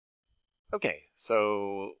Okay,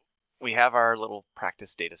 so we have our little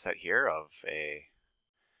practice data set here of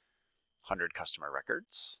 100 customer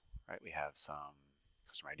records, right? We have some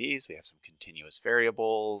customer IDs, we have some continuous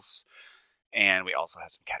variables, and we also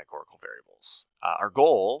have some categorical variables. Our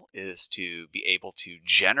goal is to be able to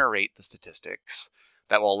generate the statistics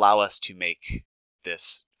that will allow us to make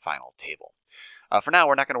this final table. For now,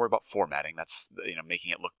 we're not going to worry about formatting. That's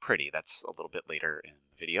making it look pretty. That's a little bit later in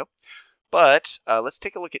the video. But let's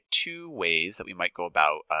take a look at two ways that we might go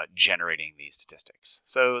about generating these statistics.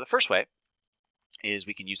 So the first way is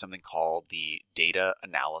we can use something called the data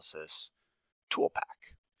analysis tool pack.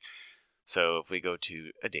 So if we go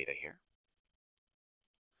to a data here,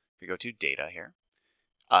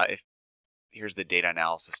 here's the data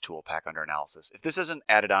analysis tool pack under analysis. If this isn't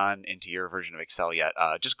added on into your version of Excel yet,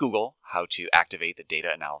 just Google how to activate the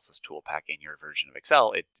data analysis tool pack in your version of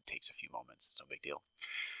Excel. It takes a few moments. It's no big deal.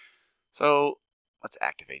 So let's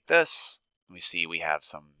activate this. We see we have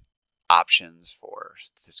some options for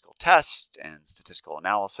statistical test and statistical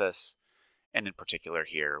analysis. And in particular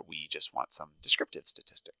here, we just want some descriptive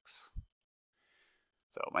statistics.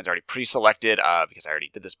 So mine's already pre-selected because I already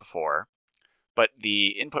did this before. But the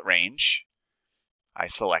input range I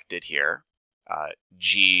selected here,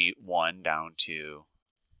 G1 down to,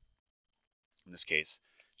 in this case,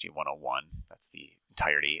 G101. That's the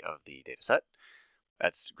entirety of the data set.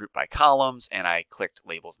 That's grouped by columns, and I clicked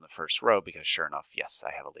labels in the first row because sure enough, yes,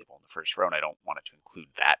 I have a label in the first row, and I don't want it to include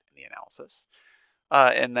that in the analysis.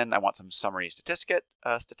 And then I want some summary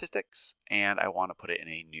statistics, and I want to put it in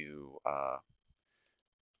a new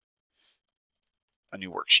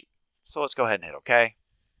worksheet. So let's go ahead and hit OK.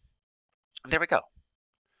 And there we go.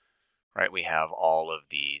 Right, we have all of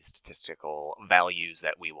the statistical values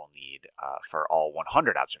that we will need for all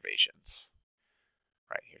 100 observations.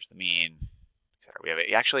 Right, here's the mean. We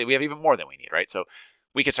have even more than we need, right? So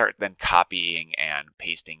we could start then copying and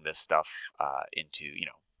pasting this stuff into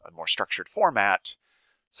a more structured format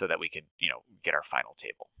so that we could get our final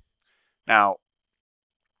table. Now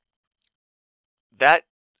that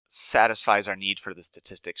satisfies our need for the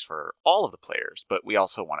statistics for all of the players, but we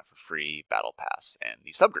also want it for free, Battle Pass, and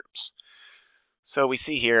these subgroups. So we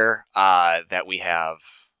see here that we have,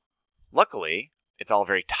 luckily, it's all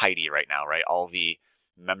very tidy right now, right? All the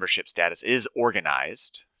membership status is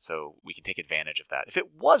organized, so we can take advantage of that. If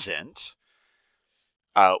it wasn't,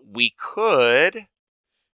 we could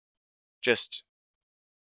just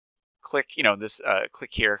click,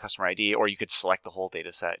 click here, customer ID, or you could select the whole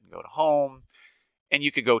data set and go to home, and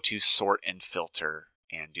you could go to sort and filter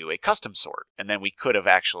and do a custom sort. And then we could have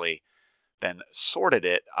actually then sorted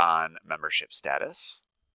it on membership status.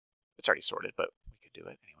 It's already sorted, but we could do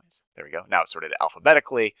it anyways. There we go. Now it's sorted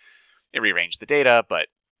alphabetically. It rearranged the data, but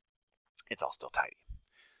it's all still tidy.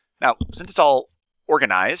 Now, since it's all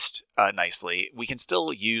organized nicely, we can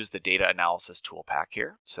still use the data analysis tool pack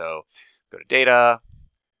here. So go to data,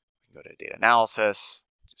 go to data analysis,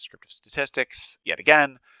 descriptive statistics, yet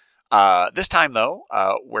again. This time, though,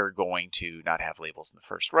 we're going to not have labels in the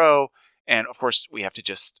first row. And of course, we have to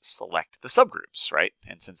just select the subgroups, right?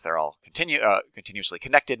 And since they're all continuously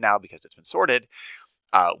connected now because it's been sorted,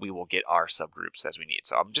 we will get our subgroups as we need.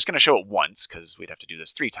 So I'm just going to show it once because we'd have to do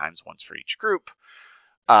this 3 times, once for each group.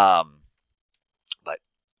 But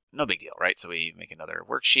no big deal, right? So we make another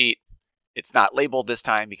worksheet. It's not labeled this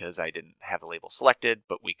time because I didn't have the label selected,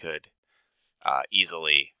 but we could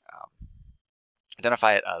easily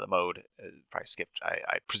identify it. The mode probably skipped.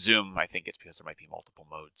 I think it's because there might be multiple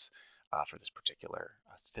modes for this particular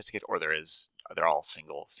statistic, or they're all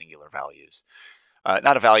singular values.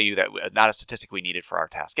 Not a statistic we needed for our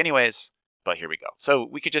task anyways, but here we go. So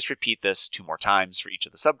we could just repeat this 2 more times for each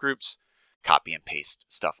of the subgroups, copy and paste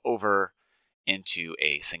stuff over into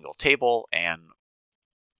a single table, and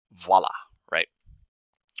voila, right?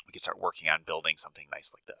 We can start working on building something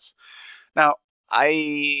nice like this. Now,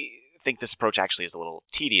 I think this approach actually is a little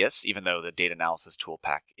tedious, even though the data analysis tool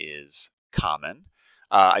pack is common.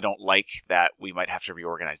 I don't like that we might have to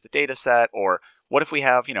reorganize the data set, or what if we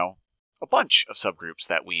have, a bunch of subgroups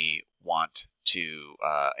that we want to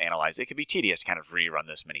analyze. It could be tedious to kind of rerun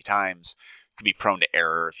this many times. It could be prone to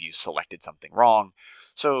error if you selected something wrong.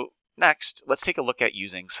 So next, let's take a look at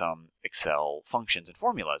using some Excel functions and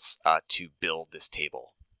formulas to build this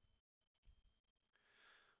table.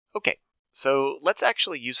 Okay, so let's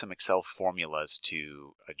actually use some Excel formulas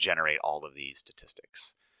to generate all of these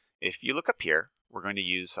statistics. If you look up here, we're going to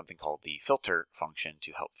use something called the filter function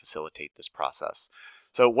to help facilitate this process.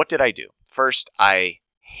 So what did I do? First, I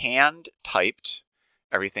hand typed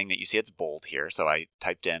everything that you see. It's bold here. So I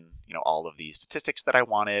typed in, all of the statistics that I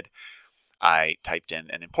wanted. I typed in,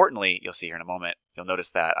 and importantly, you'll see here in a moment, you'll notice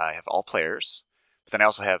that I have all players, but then I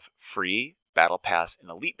also have free, battle pass, and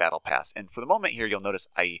elite battle pass. And for the moment here, you'll notice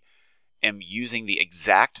I am using the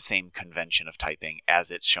exact same convention of typing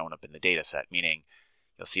as it's shown up in the data set, meaning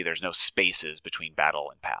you'll see there's no spaces between battle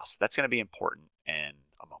and pass. That's going to be important in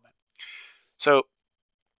a moment. So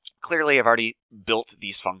clearly, I've already built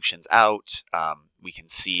these functions out. We can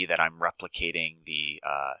see that I'm replicating the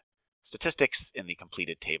statistics in the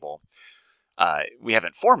completed table. We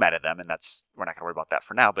haven't formatted them, and we're not going to worry about that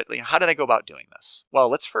for now. But how did I go about doing this? Well,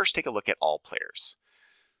 let's first take a look at all players.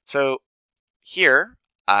 So here,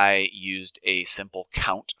 I used a simple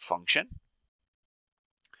count function.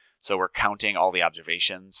 So we're counting all the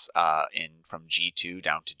observations from G2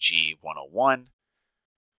 down to G101.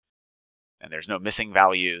 And there's no missing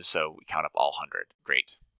values, so we count up all 100.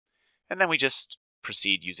 Great. And then we just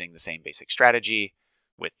proceed using the same basic strategy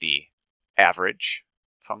with the average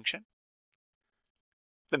function,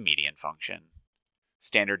 the median function,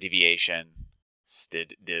 standard deviation,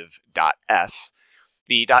 stddiv.s.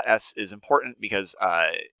 The .s is important because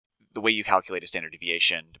the way you calculate a standard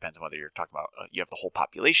deviation depends on whether you're talking about you have the whole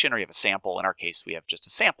population or you have a sample. In our case, we have just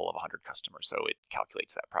a sample of 100 customers, so it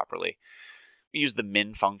calculates that properly. We use the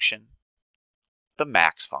min function, the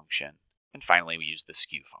max function, and finally we use the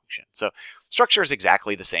skew function. So structure is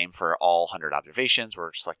exactly the same for all 100 observations.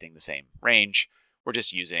 We're selecting the same range. We're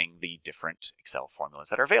just using the different Excel formulas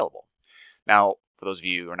that are available. Now, for those of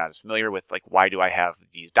you who are not as familiar with why do I have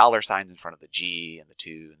these dollar signs in front of the G and the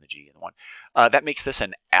 2 and the G and the 1, that makes this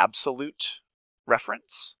an absolute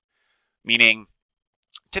reference, meaning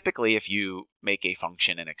typically if you make a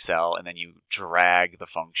function in Excel and then you drag the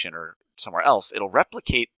function or somewhere else, it'll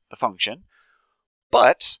replicate the function,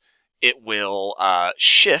 but it will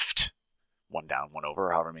shift one down, one over,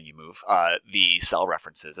 or however many you move, the cell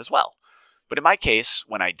references as well. But in my case,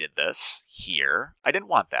 when I did this here, I didn't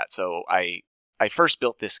want that. So I first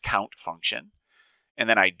built this count function, and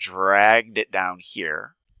then I dragged it down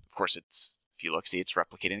here. Of course, if you look, see, it's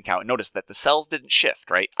replicating the count. Notice that the cells didn't shift,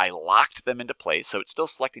 right? I locked them into place, so it's still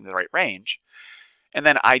selecting the right range. And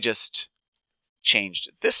then I just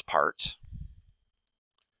changed this part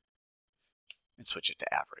and switch it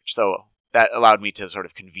to average. So that allowed me to sort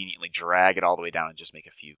of conveniently drag it all the way down and just make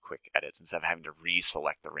a few quick edits instead of having to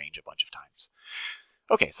reselect the range a bunch of times.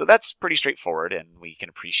 Okay, so that's pretty straightforward, and we can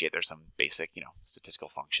appreciate there's some basic, statistical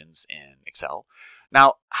functions in Excel.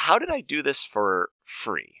 Now, how did I do this for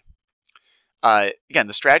free? Again,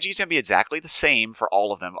 the strategy is going to be exactly the same for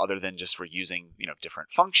all of them, other than just we're using,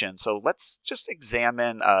 different functions. So let's just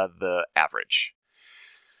examine the average.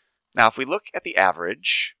 Now, if we look at the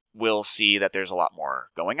average, we'll see that there's a lot more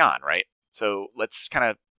going on, right? So let's kind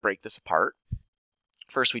of break this apart.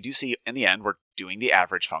 First, we do see in the end, we're doing the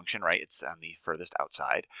average function, right? It's on the furthest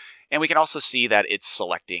outside. And we can also see that it's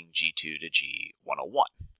selecting G2 to G101.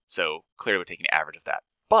 So clearly we're taking the average of that.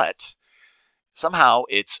 But somehow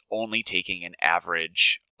it's only taking an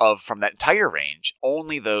average from that entire range,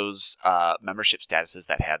 only those membership statuses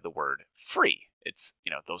that had the word free. It's,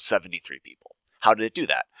 those 73 people. How did it do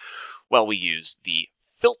that? Well, we used the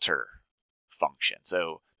filter function.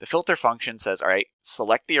 So the filter function says, all right,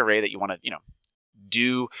 select the array that you want to,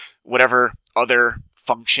 do whatever other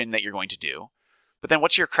function that you're going to do. But then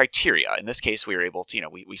what's your criteria? In this case, we were able to,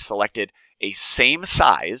 we selected a same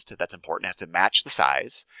sized, that's important, it has to match the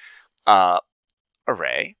size,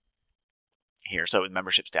 array here, so with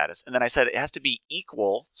membership status. And then I said it has to be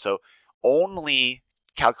equal, so only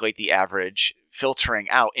calculate the average, filtering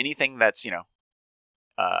out anything that's,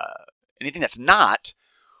 anything that's not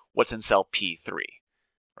what's in cell P3,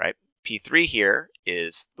 right? P3 here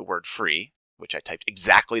is the word free, which I typed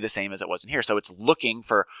exactly the same as it was in here. So it's looking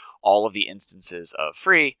for all of the instances of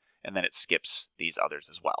free, and then it skips these others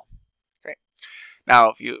as well. Great.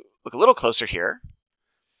 Now, if you look a little closer here,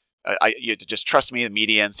 you have to just trust me, the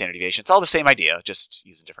median, standard deviation, it's all the same idea, just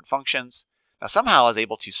using different functions. Now, somehow I was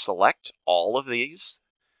able to select all of these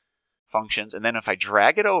functions, and then if I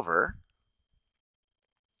drag it over,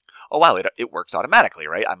 oh wow, it works automatically,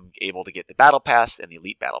 right? I'm able to get the battle pass and the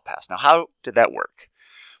elite battle pass. Now, how did that work?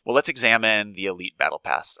 Well, let's examine the elite battle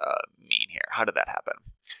pass mean here. How did that happen?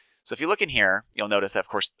 So if you look in here, you'll notice that, of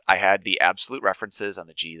course, I had the absolute references on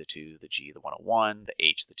the G, the 2, the G, the 101, the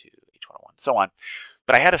H, the 2, H101, so on.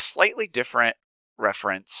 But I had a slightly different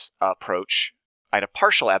reference approach. I had a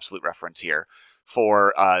partial absolute reference here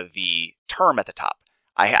for the term at the top.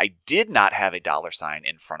 I did not have a dollar sign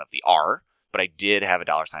in front of the R, but I did have a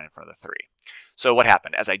dollar sign in front of the 3. So what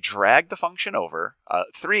happened? As I dragged the function over,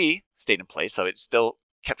 3 stayed in place, so it still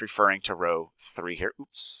kept referring to row 3 here.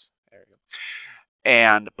 Oops, there we go.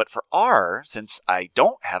 But for R, since I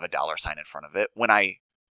don't have a dollar sign in front of it, when I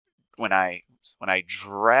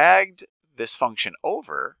dragged this function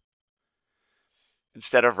over,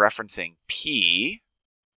 instead of referencing P,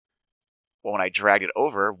 well, when I dragged it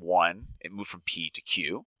over, it moved from P to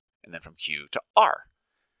Q, and then from Q to R.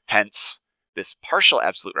 Hence, this partial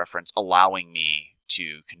absolute reference allowing me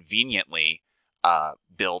to conveniently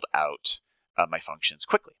build out my functions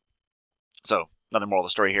quickly. So another moral of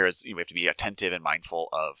the story here is we have to be attentive and mindful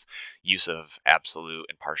of use of absolute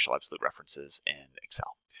and partial absolute references in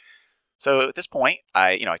Excel. So at this point,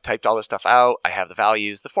 I typed all this stuff out. I have the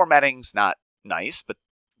values. The formatting's not nice, but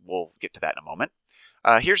we'll get to that in a moment.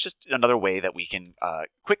 Here's just another way that we can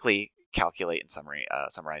quickly calculate and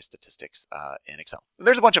summarize statistics in Excel. And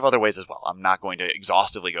there's a bunch of other ways as well. I'm not going to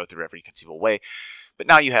exhaustively go through every conceivable way, but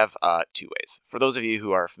now you have 2 ways. For those of you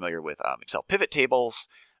who are familiar with Excel pivot tables,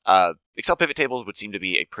 Excel pivot tables would seem to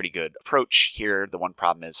be a pretty good approach here. The one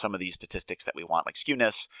problem is some of these statistics that we want, like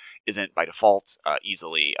skewness, isn't by default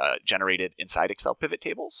easily generated inside Excel pivot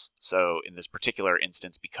tables. So in this particular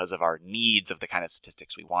instance, because of our needs of the kind of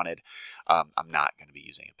statistics we wanted, I'm not going to be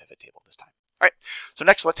using a pivot table this time. All right, so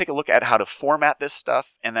next let's take a look at how to format this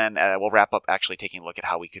stuff, and then we'll wrap up actually taking a look at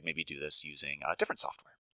how we could maybe do this using different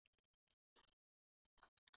software.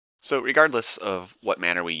 So regardless of what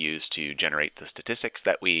manner we use to generate the statistics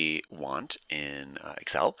that we want in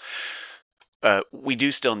Excel, we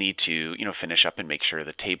do still need to finish up and make sure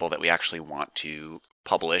the table that we actually want to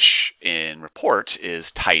publish in report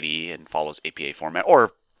is tidy and follows APA format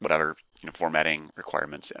or whatever formatting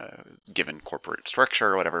requirements given corporate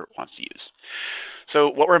structure or whatever it wants to use.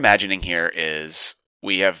 So what we're imagining here is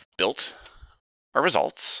we have built our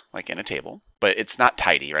results like in a table, but it's not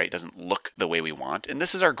tidy, right? It doesn't look the way we want. And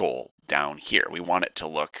this is our goal down here. We want it to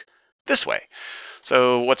look this way.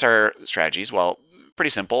 So what's our strategies? Well, pretty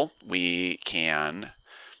simple. We can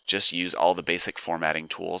just use all the basic formatting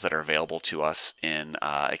tools that are available to us in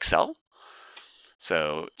Excel.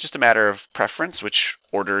 So just a matter of preference, which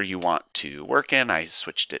order you want to work in. I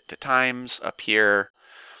switched it to times up here.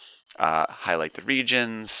 Highlight the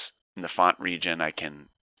regions. In the font region, I can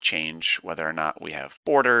change whether or not we have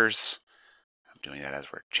borders. I'm doing that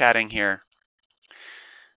as we're chatting here.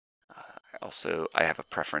 I have a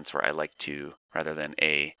preference where I like to, rather than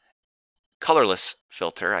a colorless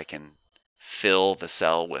filter, I can fill the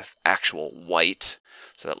cell with actual white,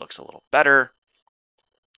 so that looks a little better.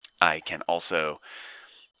 I can also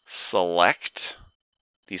select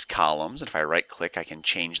these columns, and if I right click, I can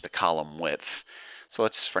change the column width. So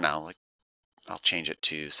let's, for now, I'll change it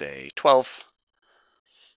to say 12.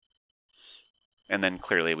 And then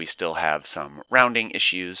clearly we still have some rounding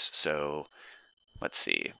issues. So let's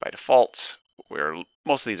see, by default,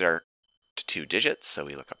 most of these are to 2 digits. So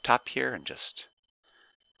we look up top here and just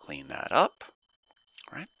clean that up.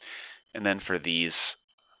 All right. And then for these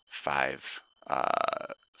 5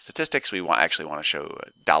 statistics, we actually want to show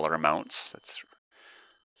dollar amounts.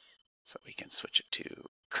 So we can switch it to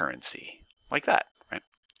currency like that. Right.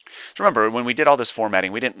 So remember, when we did all this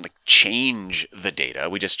formatting, we didn't change the data.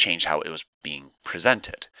 We just changed how it was being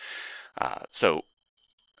presented. So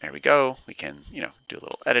there we go. We can do a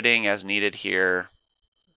little editing as needed here.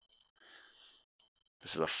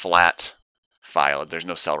 This is a flat file. There's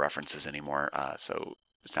no cell references anymore, so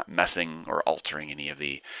it's not messing or altering any of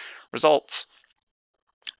the results.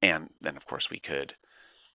 And then, of course, we could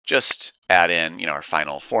just add in our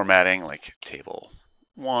final formatting, like table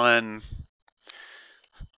 1,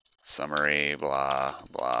 summary, blah,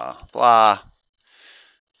 blah, blah.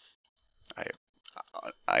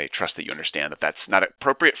 I trust that you understand that that's not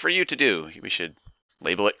appropriate for you to do. We should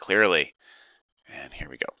label it clearly. And here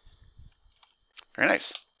we go. Very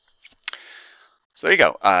nice. So there you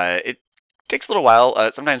go. It takes a little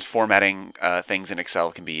while. Sometimes formatting things in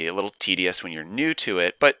Excel can be a little tedious when you're new to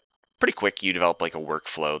it, but pretty quick you develop like a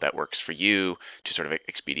workflow that works for you to sort of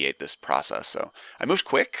expedite this process. So I moved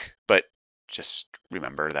quick, but just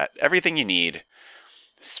remember that everything you need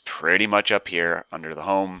is pretty much up here under the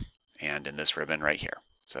home and in this ribbon right here.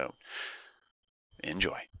 So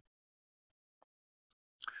enjoy.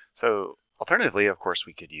 So alternatively, of course,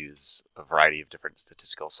 we could use a variety of different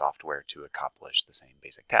statistical software to accomplish the same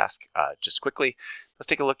basic task. Just quickly, let's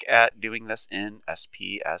take a look at doing this in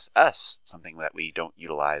SPSS, something that we don't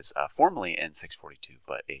utilize formally in 642,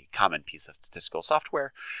 but a common piece of statistical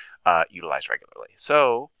software utilized regularly.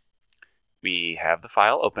 So we have the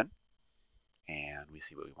file open, and we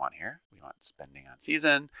see what we want here. We want spending on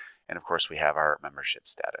season, and of course we have our membership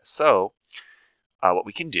status. So what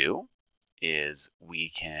we can do is we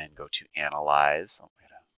can go to Analyze. Oh, I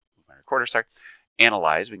gotta move my recorder, sorry.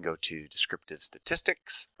 Analyze, we can go to Descriptive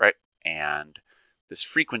Statistics, right? And this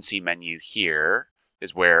frequency menu here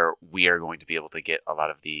is where we are going to be able to get a lot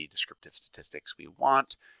of the descriptive statistics we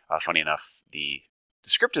want. Funny enough, the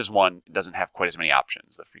descriptives one doesn't have quite as many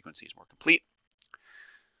options. The frequency is more complete.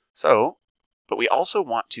 So, but we also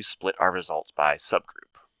want to split our results by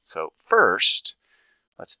subgroup. So first,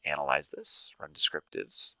 let's analyze this, run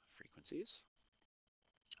descriptives, frequencies,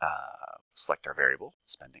 select our variable,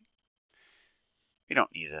 spending. We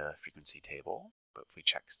don't need a frequency table, but if we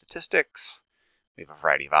check statistics, we have a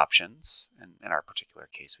variety of options. And in our particular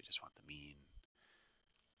case, we just want the mean,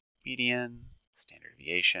 median, standard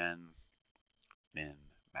deviation, min,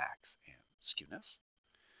 max, and skewness.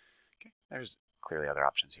 Okay, there's clearly other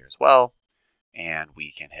options here as well. And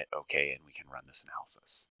we can hit OK and we can run this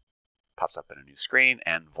analysis. Pops up in a new screen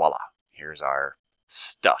and voila, here's our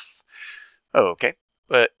stuff. Okay,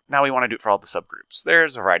 but now we want to do it for all the subgroups.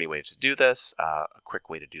 There's a variety of ways to do this. A quick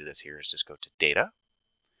way to do this here is just go to data.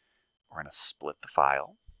 We're going to split the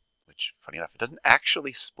file, which funny enough, it doesn't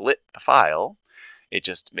actually split the file. It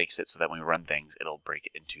just makes it so that when we run things, it'll break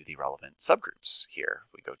it into the relevant subgroups here.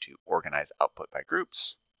 We go to organize output by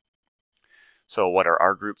groups. So what are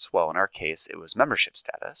our groups? Well, in our case, it was membership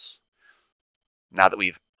status. Now that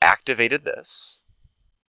we've activated this,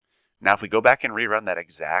 now if we go back and rerun that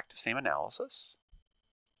exact same analysis,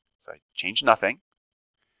 so I change nothing,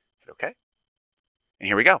 hit OK, and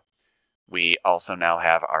here we go. We also now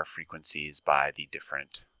have our frequencies by the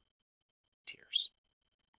different tiers.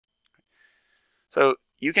 So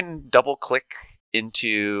you can double click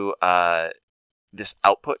into this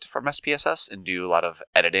output from SPSS and do a lot of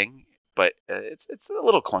editing, but it's a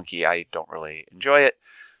little clunky. I don't really enjoy it.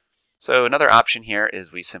 So another option here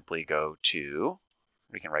is we simply go to,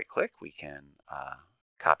 we can right click, we can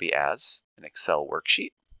copy as an Excel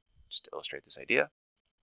worksheet, just to illustrate this idea.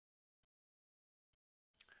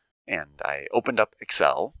 And I opened up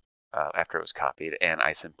Excel after it was copied, and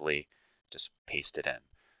I simply just paste it in.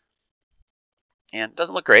 And it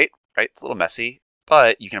doesn't look great, right? It's a little messy,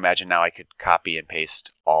 but you can imagine now I could copy and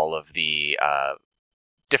paste all of the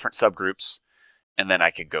different subgroups, and then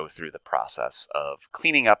I could go through the process of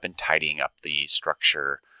cleaning up and tidying up the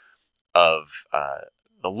structure of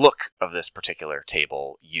the look of this particular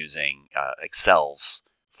table using Excel's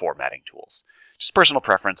formatting tools. Just personal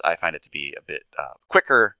preference, I find it to be a bit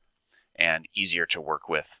quicker and easier to work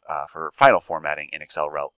with for final formatting in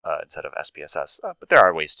Excel instead of SPSS, but there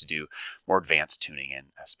are ways to do more advanced tuning in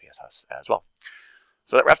SPSS as well.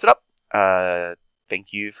 So that wraps it up.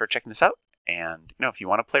 Thank you for checking this out. And if you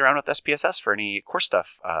want to play around with SPSS for any course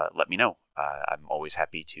stuff, let me know. I'm always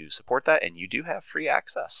happy to support that, and you do have free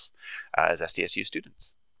access as SDSU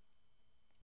students.